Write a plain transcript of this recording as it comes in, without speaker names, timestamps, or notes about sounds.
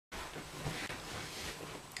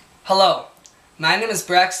Hello, my name is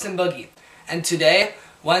Braxton Boogie, and today,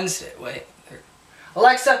 Alexa,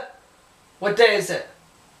 what day is it?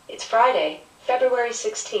 It's Friday, February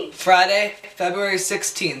 16th. Friday, February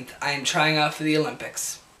 16th, I am trying out for the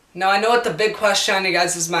Olympics. Now I know what the big question on your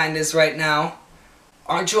guys' mind is right now.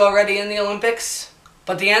 Aren't you already in the Olympics?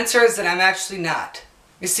 But the answer is that I'm actually not.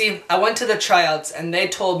 You see, I went to the tryouts and they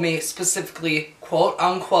told me specifically, quote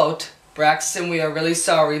unquote, Braxton, we are really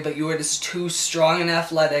sorry, but you are just too strong and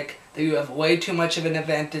athletic, that you have way too much of an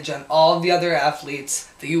advantage on all of the other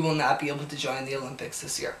athletes, that you will not be able to join the Olympics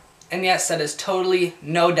this year. And yes, that is totally,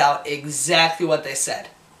 no doubt, exactly what they said.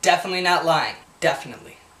 Definitely not lying.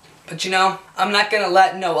 Definitely. But you know, I'm not gonna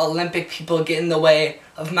let no Olympic people get in the way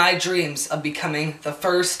of my dreams of becoming the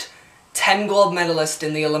first 10 gold medalist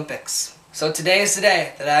in the Olympics. So today is the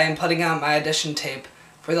day that I am putting out my audition tape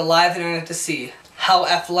for the live internet to see how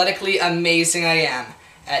athletically amazing I am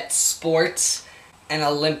at sports and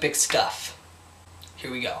Olympic stuff.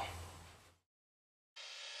 Here we go.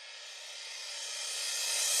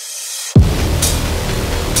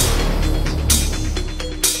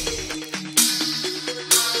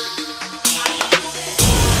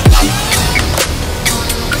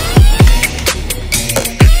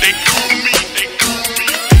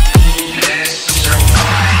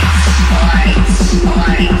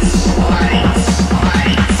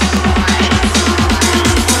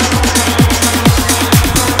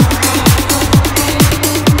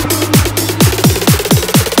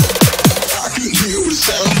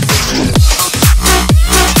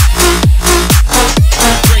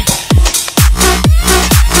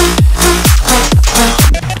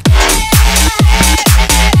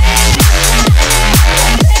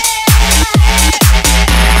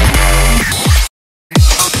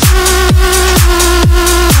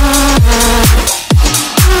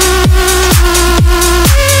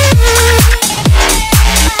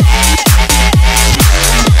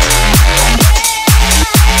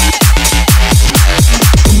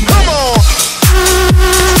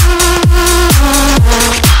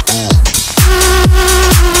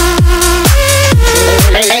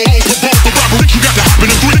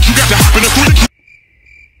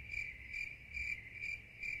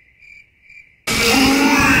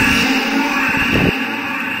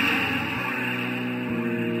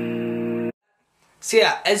 So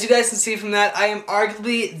yeah, as you guys can see from that, I am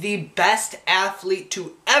arguably the best athlete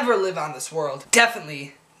to ever live on this world.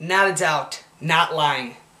 Definitely, not a doubt, not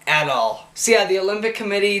lying at all. So yeah, the Olympic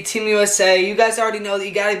Committee, Team USA, you guys already know that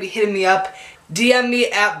you gotta be hitting me up. DM me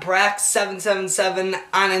at Brax777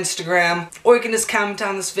 on Instagram, or you can just comment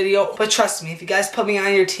on this video. But trust me, if you guys put me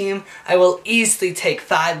on your team, I will easily take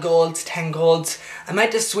 5 golds, 10 golds. I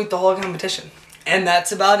might just sweep the whole competition. And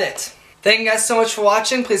that's about it. Thank you guys so much for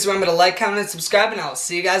watching. Please remember to like, comment, and subscribe, and I will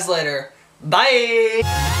see you guys later.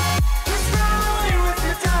 Bye!